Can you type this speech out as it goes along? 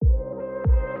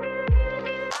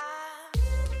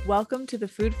Welcome to the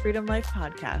Food Freedom Life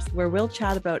podcast, where we'll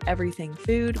chat about everything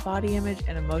food, body image,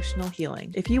 and emotional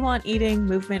healing. If you want eating,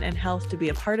 movement, and health to be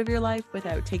a part of your life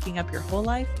without taking up your whole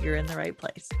life, you're in the right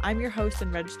place. I'm your host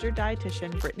and registered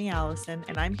dietitian, Brittany Allison,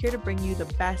 and I'm here to bring you the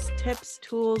best tips,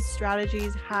 tools,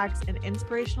 strategies, hacks, and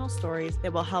inspirational stories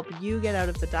that will help you get out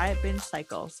of the diet binge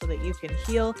cycle so that you can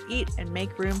heal, eat, and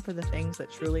make room for the things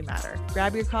that truly matter.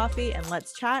 Grab your coffee and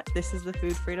let's chat. This is the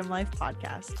Food Freedom Life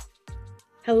podcast.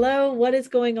 Hello, what is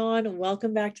going on?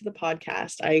 Welcome back to the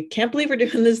podcast. I can't believe we're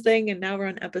doing this thing, and now we're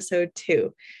on episode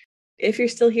 2. If you're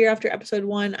still here after episode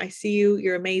 1, I see you.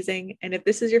 You're amazing. And if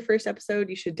this is your first episode,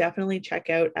 you should definitely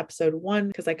check out episode 1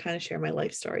 because I kind of share my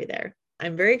life story there.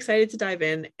 I'm very excited to dive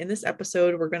in. In this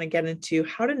episode, we're going to get into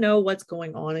how to know what's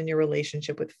going on in your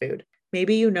relationship with food.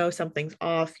 Maybe you know something's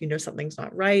off, you know something's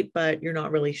not right, but you're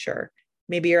not really sure.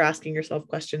 Maybe you're asking yourself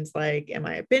questions like, am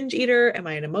I a binge eater? Am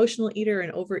I an emotional eater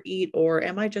and overeat? Or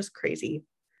am I just crazy?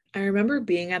 I remember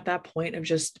being at that point of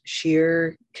just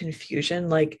sheer confusion.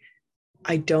 Like,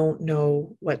 I don't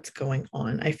know what's going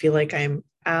on. I feel like I'm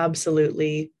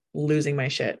absolutely losing my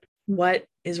shit. What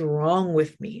is wrong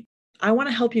with me? I want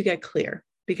to help you get clear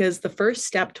because the first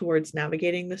step towards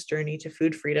navigating this journey to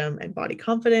food freedom and body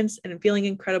confidence and feeling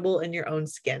incredible in your own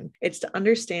skin, it's to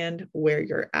understand where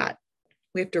you're at.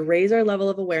 We have to raise our level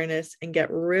of awareness and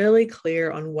get really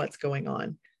clear on what's going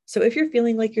on. So if you're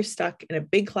feeling like you're stuck in a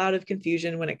big cloud of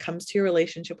confusion when it comes to your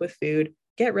relationship with food,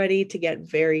 get ready to get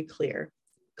very clear.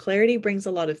 Clarity brings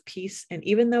a lot of peace, and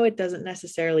even though it doesn't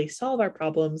necessarily solve our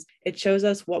problems, it shows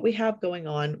us what we have going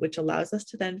on, which allows us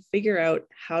to then figure out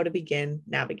how to begin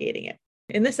navigating it.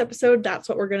 In this episode, that's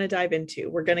what we're going to dive into.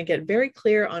 We're going to get very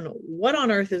clear on what on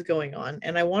earth is going on,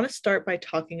 and I want to start by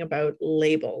talking about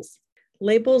labels.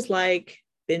 Labels like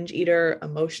binge eater,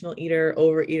 emotional eater,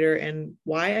 overeater, and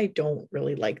why I don't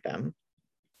really like them.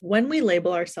 When we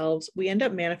label ourselves, we end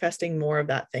up manifesting more of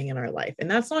that thing in our life. And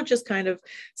that's not just kind of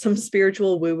some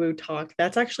spiritual woo-woo talk.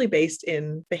 That's actually based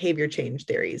in behavior change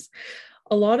theories.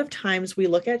 A lot of times we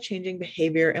look at changing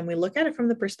behavior and we look at it from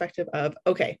the perspective of,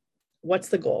 okay, what's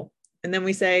the goal? And then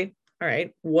we say, all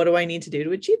right, what do I need to do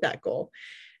to achieve that goal?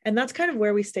 And that's kind of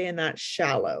where we stay in that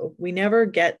shallow. We never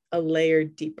get a layer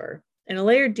deeper. And a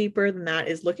layer deeper than that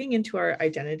is looking into our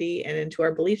identity and into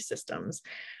our belief systems.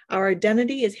 Our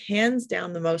identity is hands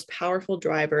down the most powerful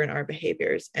driver in our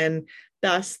behaviors and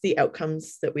thus the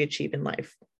outcomes that we achieve in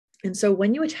life. And so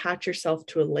when you attach yourself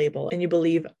to a label and you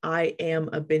believe, I am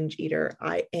a binge eater,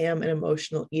 I am an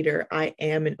emotional eater, I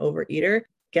am an overeater,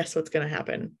 guess what's going to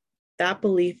happen? That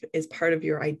belief is part of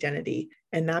your identity,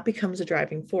 and that becomes a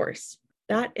driving force.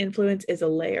 That influence is a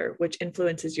layer, which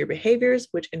influences your behaviors,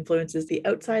 which influences the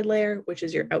outside layer, which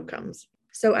is your outcomes.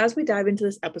 So as we dive into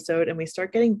this episode and we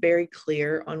start getting very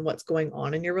clear on what's going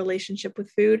on in your relationship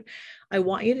with food, I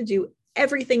want you to do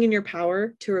everything in your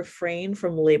power to refrain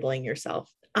from labeling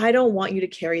yourself. I don't want you to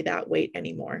carry that weight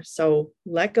anymore. So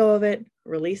let go of it,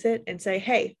 release it, and say,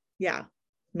 hey, yeah,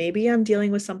 maybe I'm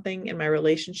dealing with something in my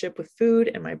relationship with food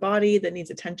and my body that needs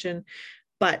attention,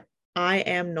 but I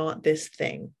am not this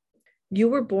thing. You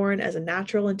were born as a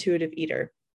natural intuitive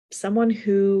eater, someone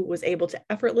who was able to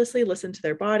effortlessly listen to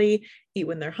their body, eat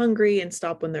when they're hungry, and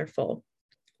stop when they're full.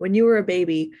 When you were a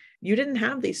baby, you didn't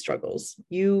have these struggles.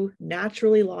 You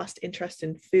naturally lost interest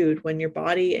in food when your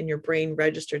body and your brain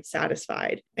registered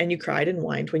satisfied, and you cried and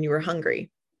whined when you were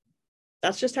hungry.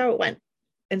 That's just how it went.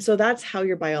 And so that's how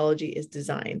your biology is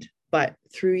designed. But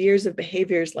through years of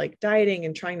behaviors like dieting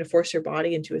and trying to force your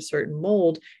body into a certain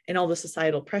mold and all the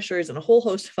societal pressures and a whole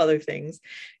host of other things,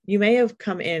 you may have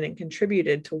come in and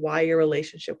contributed to why your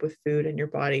relationship with food and your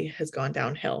body has gone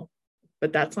downhill.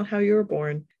 But that's not how you were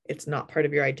born. It's not part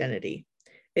of your identity.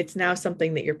 It's now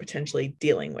something that you're potentially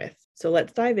dealing with. So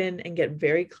let's dive in and get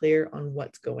very clear on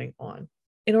what's going on.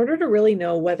 In order to really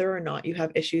know whether or not you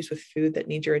have issues with food that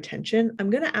need your attention, I'm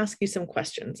going to ask you some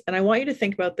questions. And I want you to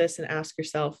think about this and ask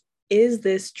yourself, is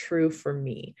this true for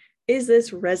me? Is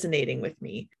this resonating with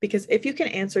me? Because if you can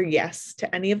answer yes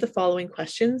to any of the following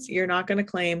questions, you're not going to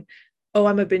claim, oh,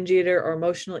 I'm a binge eater or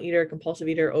emotional eater, compulsive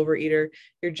eater, overeater.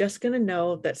 You're just going to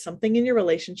know that something in your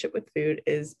relationship with food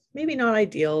is maybe not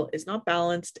ideal, is not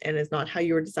balanced, and is not how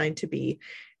you were designed to be.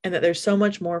 And that there's so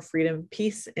much more freedom,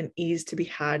 peace, and ease to be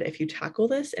had if you tackle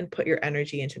this and put your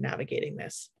energy into navigating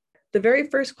this. The very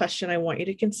first question I want you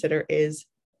to consider is,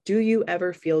 do you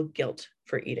ever feel guilt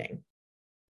for eating?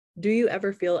 Do you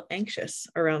ever feel anxious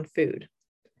around food?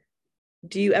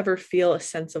 Do you ever feel a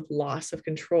sense of loss of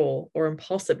control or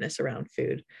impulsiveness around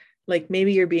food? Like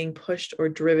maybe you're being pushed or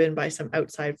driven by some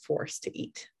outside force to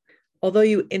eat. Although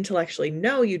you intellectually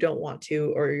know you don't want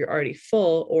to, or you're already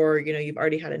full, or you've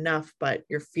already had enough, but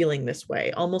you're feeling this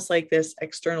way, almost like this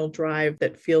external drive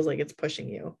that feels like it's pushing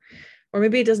you. Or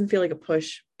maybe it doesn't feel like a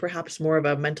push, perhaps more of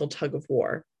a mental tug of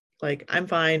war. Like, I'm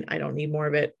fine, I don't need more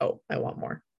of it. Oh, I want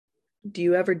more. Do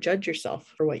you ever judge yourself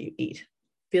for what you eat?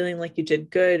 Feeling like you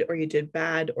did good or you did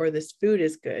bad, or this food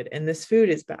is good and this food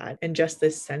is bad, and just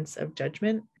this sense of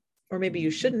judgment? Or maybe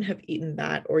you shouldn't have eaten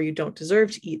that, or you don't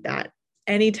deserve to eat that.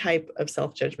 Any type of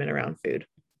self-judgment around food.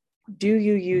 Do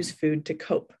you use food to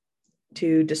cope,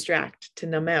 to distract, to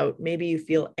numb out? Maybe you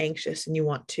feel anxious and you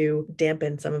want to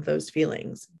dampen some of those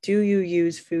feelings. Do you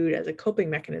use food as a coping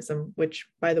mechanism, which,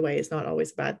 by the way, is not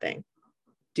always a bad thing?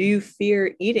 Do you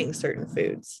fear eating certain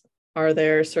foods? Are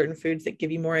there certain foods that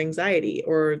give you more anxiety,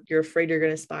 or you're afraid you're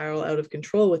going to spiral out of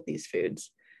control with these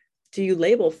foods? Do you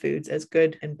label foods as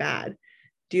good and bad?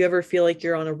 Do you ever feel like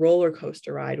you're on a roller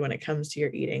coaster ride when it comes to your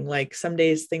eating? Like, some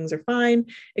days things are fine.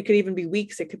 It could even be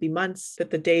weeks. It could be months that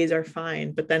the days are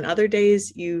fine. But then other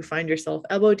days you find yourself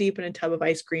elbow deep in a tub of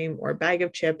ice cream or a bag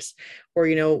of chips, or,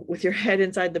 with your head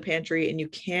inside the pantry, and you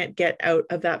can't get out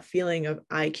of that feeling of,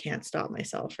 I can't stop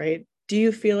myself, right? Do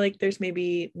you feel like there's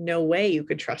maybe no way you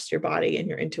could trust your body and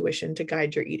your intuition to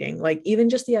guide your eating? Like, even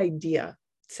just the idea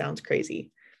sounds crazy.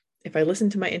 If I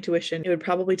listened to my intuition, it would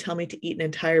probably tell me to eat an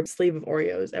entire sleeve of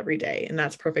Oreos every day, and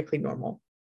that's perfectly normal.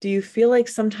 Do you feel like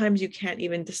sometimes you can't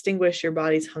even distinguish your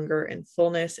body's hunger and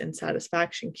fullness and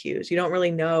satisfaction cues? You don't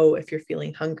really know if you're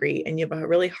feeling hungry, and you have a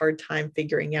really hard time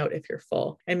figuring out if you're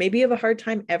full. And maybe you have a hard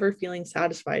time ever feeling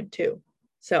satisfied too.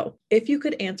 So if you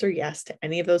could answer yes to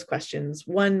any of those questions,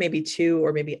 one, maybe two,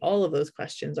 or maybe all of those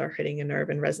questions are hitting a nerve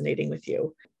and resonating with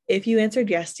you. If you answered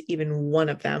yes to even one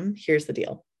of them, here's the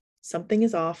deal. Something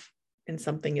is off and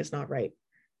something is not right.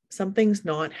 Something's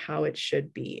not how it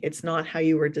should be. It's not how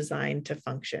you were designed to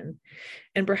function.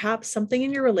 And perhaps something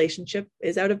in your relationship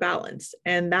is out of balance,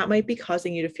 and that might be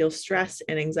causing you to feel stress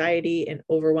and anxiety and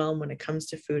overwhelm when it comes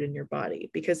to food in your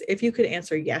body. Because if you could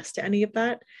answer yes to any of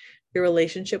that, your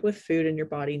relationship with food in your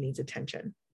body needs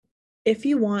attention. If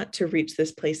you want to reach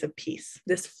this place of peace,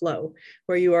 this flow,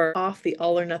 where you are off the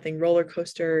all or nothing roller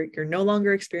coaster, you're no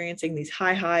longer experiencing these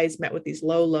high highs met with these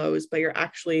low lows, but you're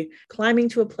actually climbing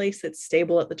to a place that's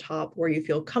stable at the top, where you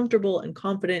feel comfortable and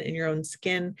confident in your own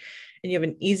skin, and you have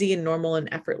an easy and normal and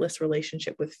effortless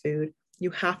relationship with food,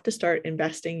 you have to start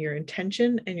investing your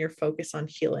intention and your focus on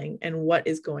healing and what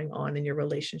is going on in your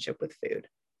relationship with food.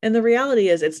 And the reality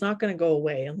is, it's not going to go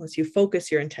away unless you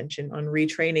focus your intention on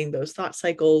retraining those thought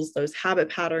cycles, those habit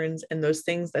patterns, and those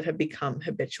things that have become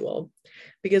habitual.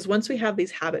 Because once we have these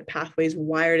habit pathways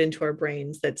wired into our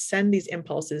brains that send these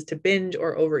impulses to binge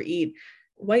or overeat,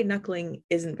 white knuckling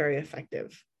isn't very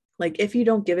effective. Like, if you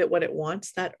don't give it what it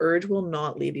wants, that urge will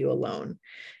not leave you alone.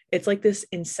 It's like this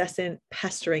incessant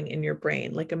pestering in your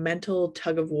brain, like a mental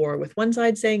tug of war, with one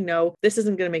side saying, no, this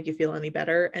isn't going to make you feel any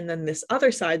better. And then this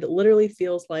other side that literally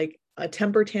feels like a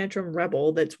temper tantrum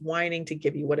rebel that's whining to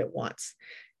give you what it wants.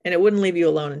 And it wouldn't leave you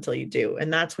alone until you do.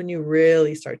 And that's when you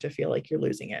really start to feel like you're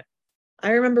losing it.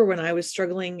 I remember when I was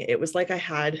struggling, it was like I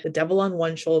had the devil on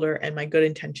one shoulder and my good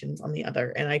intentions on the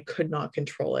other, and I could not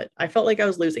control it. I felt like I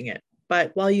was losing it.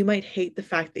 But while you might hate the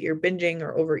fact that you're binging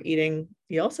or overeating,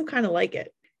 you also kind of like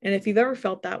it. And if you've ever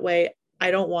felt that way, I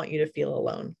don't want you to feel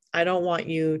alone. I don't want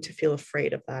you to feel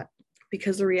afraid of that,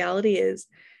 because the reality is,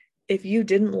 if you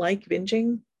didn't like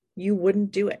binging, you wouldn't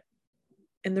do it.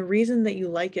 And the reason that you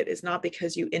like it is not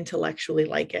because you intellectually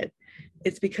like it.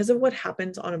 It's because of what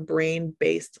happens on a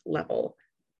brain-based level.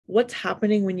 What's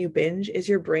happening when you binge is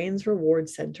your brain's reward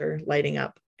center lighting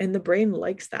up. And the brain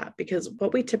likes that, because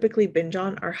what we typically binge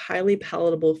on are highly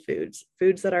palatable foods,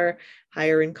 foods that are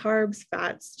higher in carbs,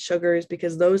 fats, sugars,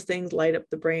 because those things light up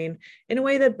the brain in a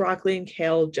way that broccoli and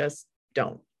kale just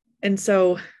don't. And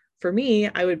so for me,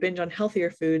 I would binge on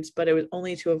healthier foods, but it was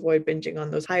only to avoid binging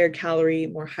on those higher calorie,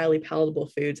 more highly palatable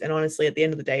foods. And honestly, at the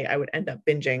end of the day, I would end up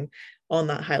binging on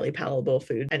that highly palatable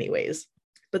food anyways.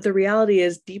 But the reality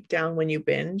is, deep down, when you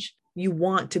binge, you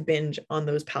want to binge on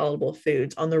those palatable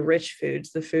foods, on the rich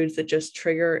foods, the foods that just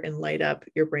trigger and light up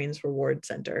your brain's reward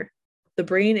center. The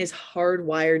brain is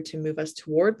hardwired to move us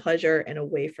toward pleasure and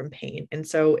away from pain. And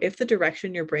so if the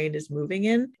direction your brain is moving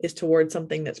in is towards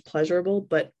something that's pleasurable,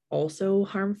 but also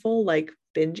harmful, like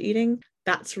binge eating,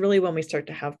 that's really when we start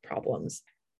to have problems.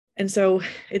 And so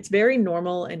it's very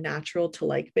normal and natural to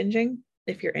like binging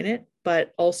if you're in it,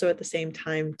 but also at the same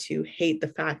time to hate the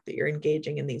fact that you're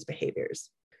engaging in these behaviors.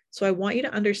 So I want you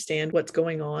to understand what's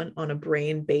going on a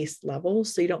brain-based level,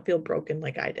 so you don't feel broken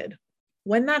like I did.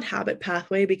 When that habit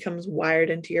pathway becomes wired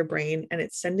into your brain and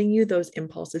it's sending you those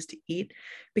impulses to eat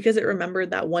because it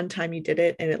remembered that one time you did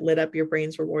it and it lit up your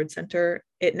brain's reward center,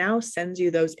 it now sends you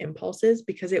those impulses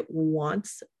because it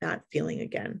wants that feeling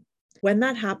again. When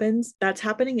that happens, that's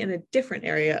happening in a different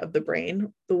area of the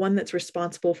brain, the one that's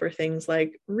responsible for things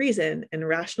like reason and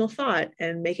rational thought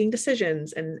and making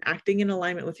decisions and acting in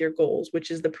alignment with your goals,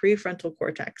 which is the prefrontal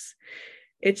cortex.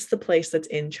 It's the place that's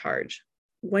in charge.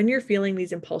 When you're feeling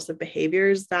these impulsive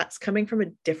behaviors, that's coming from a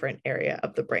different area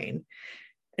of the brain.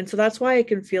 And so that's why it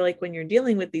can feel like when you're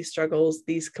dealing with these struggles,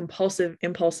 these compulsive,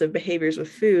 impulsive behaviors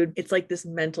with food, it's like this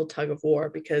mental tug of war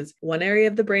because one area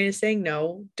of the brain is saying,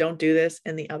 no, don't do this.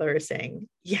 And the other is saying,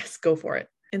 yes, go for it.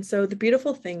 And so the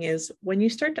beautiful thing is when you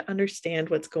start to understand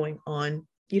what's going on,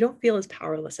 you don't feel as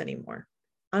powerless anymore.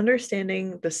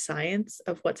 Understanding the science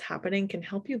of what's happening can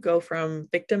help you go from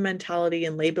victim mentality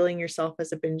and labeling yourself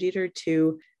as a binge eater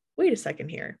to, wait a second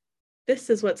here. This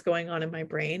is what's going on in my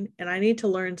brain, and I need to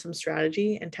learn some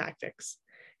strategy and tactics.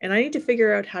 And I need to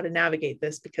figure out how to navigate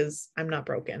this because I'm not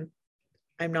broken.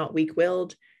 I'm not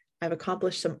weak-willed. I've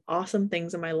accomplished some awesome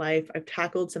things in my life. I've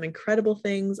tackled some incredible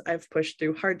things. I've pushed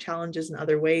through hard challenges in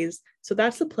other ways. So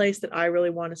that's the place that I really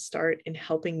want to start in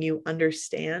helping you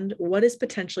understand what is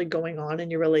potentially going on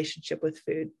in your relationship with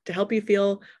food to help you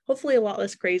feel hopefully a lot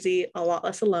less crazy, a lot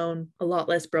less alone, a lot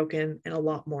less broken, and a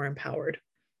lot more empowered.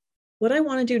 What I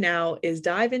want to do now is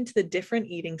dive into the different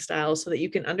eating styles so that you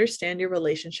can understand your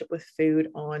relationship with food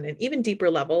on an even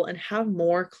deeper level and have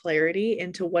more clarity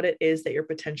into what it is that you're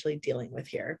potentially dealing with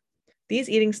here. These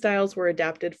eating styles were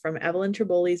adapted from Evelyn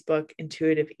Triboli's book,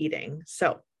 Intuitive Eating.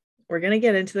 So we're going to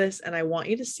get into this and I want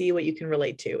you to see what you can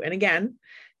relate to. And again,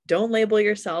 don't label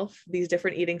yourself these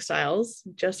different eating styles.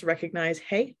 Just recognize,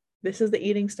 hey, this is the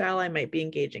eating style I might be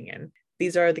engaging in.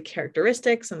 These are the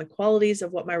characteristics and the qualities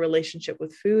of what my relationship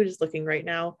with food is looking right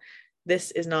now.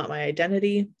 This is not my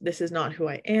identity. This is not who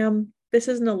I am. This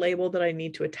isn't a label that I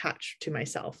need to attach to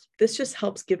myself. This just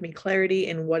helps give me clarity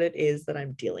in what it is that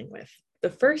I'm dealing with. The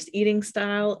first eating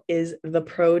style is the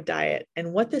pro diet.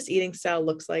 And what this eating style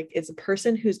looks like is a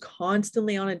person who's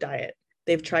constantly on a diet.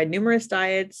 They've tried numerous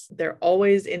diets. They're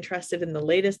always interested in the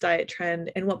latest diet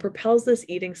trend. And what propels this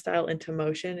eating style into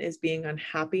motion is being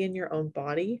unhappy in your own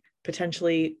body,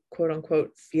 potentially, quote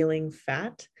unquote, feeling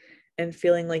fat and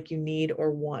feeling like you need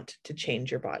or want to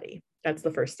change your body. That's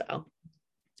the first style.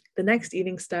 The next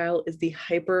eating style is the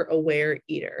hyper-aware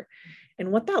eater.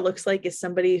 And what that looks like is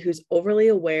somebody who's overly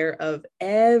aware of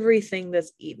everything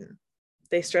that's eaten.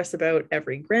 They stress about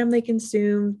every gram they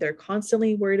consume. They're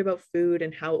constantly worried about food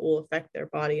and how it will affect their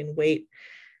body and weight.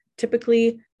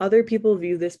 Typically, other people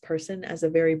view this person as a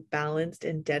very balanced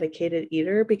and dedicated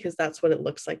eater because that's what it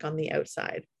looks like on the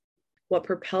outside. What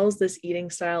propels this eating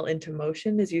style into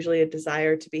motion is usually a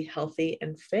desire to be healthy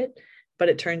and fit, but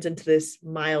it turns into this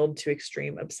mild to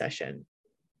extreme obsession.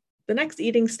 The next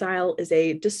eating style is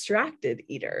a distracted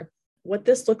eater. What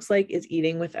this looks like is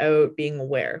eating without being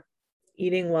aware.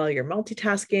 Eating while you're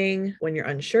multitasking, when you're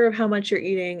unsure of how much you're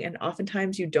eating, and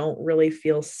oftentimes you don't really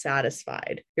feel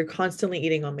satisfied. You're constantly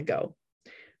eating on the go.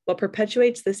 What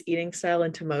perpetuates this eating style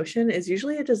into motion is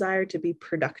usually a desire to be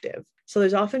productive. So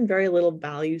there's often very little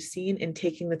value seen in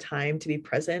taking the time to be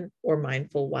present or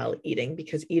mindful while eating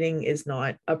because eating is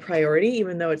not a priority,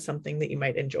 even though it's something that you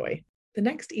might enjoy. The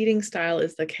next eating style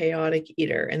is the chaotic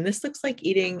eater, and this looks like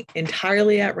eating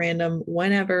entirely at random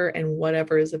whenever and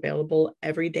whatever is available.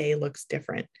 Every day looks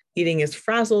different. Eating is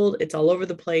frazzled, it's all over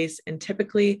the place, and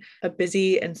typically a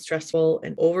busy and stressful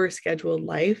and overscheduled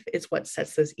life is what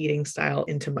sets this eating style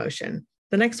into motion.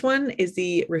 The next one is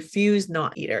the refuse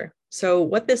not eater. So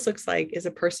what this looks like is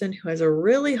a person who has a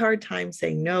really hard time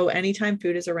saying no anytime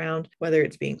food is around, whether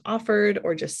it's being offered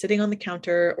or just sitting on the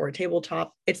counter or a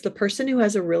tabletop. It's the person who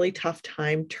has a really tough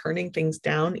time turning things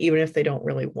down, even if they don't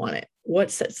really want it.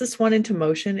 What sets this one into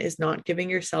motion is not giving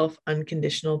yourself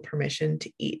unconditional permission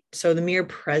to eat. So the mere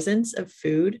presence of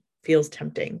food feels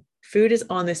tempting. Food is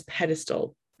on this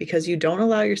pedestal because you don't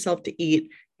allow yourself to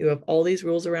eat. You have all these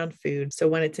rules around food. So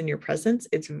when it's in your presence,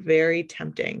 it's very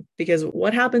tempting because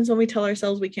what happens when we tell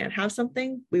ourselves we can't have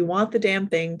something? We want the damn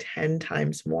thing 10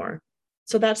 times more.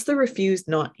 So that's the refuse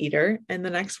not eater. And the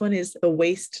next one is the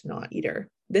waste not eater.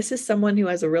 This is someone who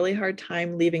has a really hard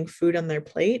time leaving food on their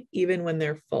plate, even when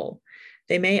they're full.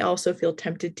 They may also feel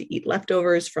tempted to eat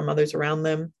leftovers from others around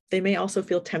them. They may also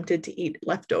feel tempted to eat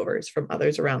leftovers from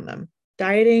others around them.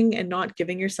 Dieting and not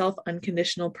giving yourself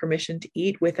unconditional permission to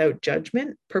eat without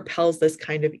judgment propels this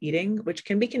kind of eating, which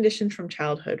can be conditioned from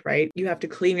childhood, right? You have to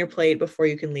clean your plate before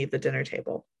you can leave the dinner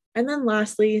table. And then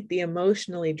lastly, the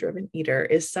emotionally driven eater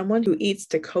is someone who eats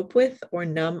to cope with or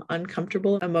numb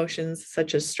uncomfortable emotions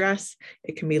such as stress.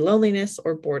 It can be loneliness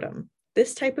or boredom.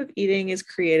 This type of eating is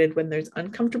created when there's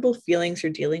uncomfortable feelings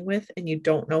you're dealing with and you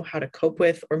don't know how to cope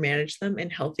with or manage them in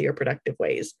healthy or productive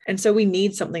ways. And so we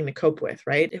need something to cope with,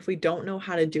 right? If we don't know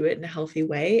how to do it in a healthy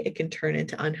way, it can turn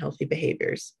into unhealthy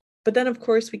behaviors. But then, of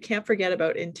course, we can't forget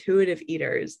about intuitive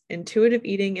eaters. Intuitive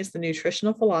eating is the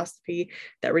nutritional philosophy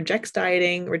that rejects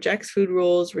dieting, rejects food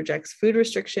rules, rejects food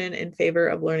restriction in favor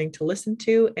of learning to listen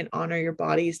to and honor your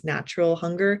body's natural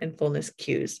hunger and fullness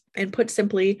cues. And put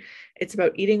simply, it's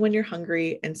about eating when you're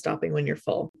hungry and stopping when you're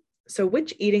full. So,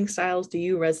 which eating styles do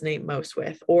you resonate most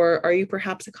with? Or are you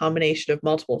perhaps a combination of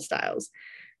multiple styles?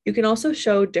 You can also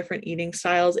show different eating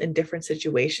styles in different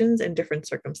situations and different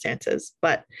circumstances.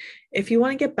 But if you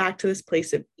want to get back to this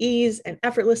place of ease and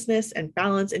effortlessness and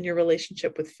balance in your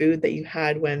relationship with food that you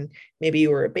had when maybe you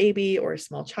were a baby or a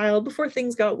small child before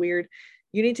things got weird,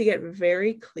 you need to get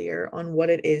very clear on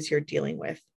what it is you're dealing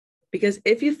with. Because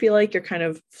if you feel like you're kind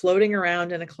of floating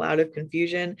around in a cloud of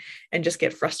confusion and just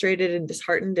get frustrated and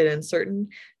disheartened and uncertain,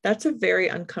 that's a very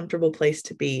uncomfortable place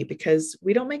to be because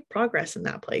we don't make progress in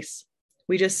that place.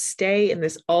 We just stay in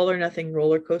this all or nothing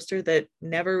roller coaster that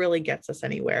never really gets us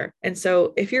anywhere. And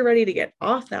so if you're ready to get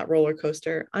off that roller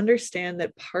coaster, understand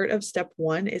that part of step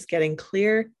one is getting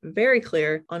clear, very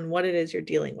clear on what it is you're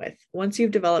dealing with. Once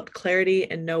you've developed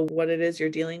clarity and know what it is you're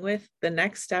dealing with, the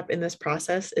next step in this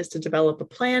process is to develop a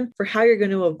plan for how you're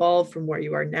going to evolve from where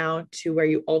you are now to where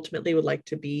you ultimately would like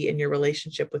to be in your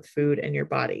relationship with food and your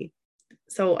body.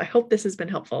 So I hope this has been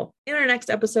helpful. In our next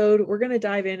episode, we're going to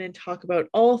dive in and talk about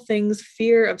all things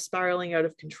fear of spiraling out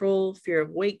of control, fear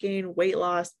of weight gain, weight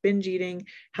loss, binge eating,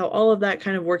 how all of that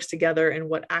kind of works together and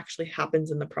what actually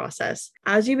happens in the process.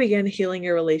 As you begin healing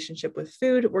your relationship with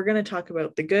food, we're going to talk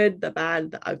about the good, the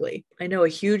bad, the ugly. I know a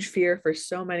huge fear for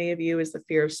so many of you is the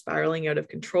fear of spiraling out of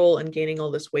control and gaining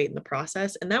all this weight in the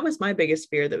process. And that was my biggest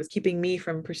fear that was keeping me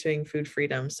from pursuing food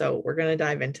freedom. So we're going to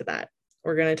dive into that.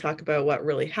 We're going to talk about what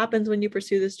really happens when you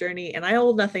pursue this journey. And I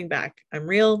hold nothing back. I'm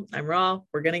real, I'm raw.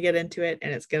 We're going to get into it,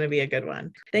 and it's going to be a good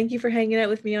one. Thank you for hanging out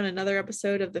with me on another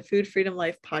episode of the Food Freedom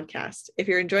Life podcast. If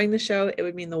you're enjoying the show, it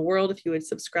would mean the world if you would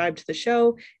subscribe to the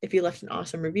show. If you left an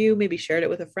awesome review, maybe shared it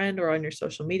with a friend or on your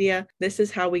social media. This is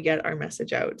how we get our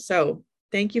message out. So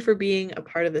thank you for being a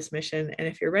part of this mission. And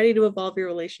if you're ready to evolve your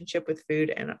relationship with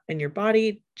food and your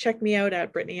body, check me out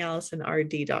at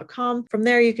BrittanyAllisonRD.com. From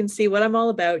there, you can see what I'm all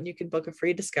about, and you can book a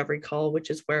free discovery call, which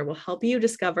is where we'll help you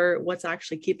discover what's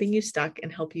actually keeping you stuck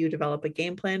and help you develop a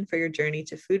game plan for your journey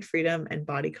to food freedom and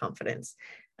body confidence.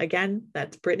 Again,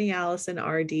 that's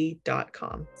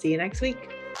BrittanyAllisonRD.com. See you next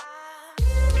week.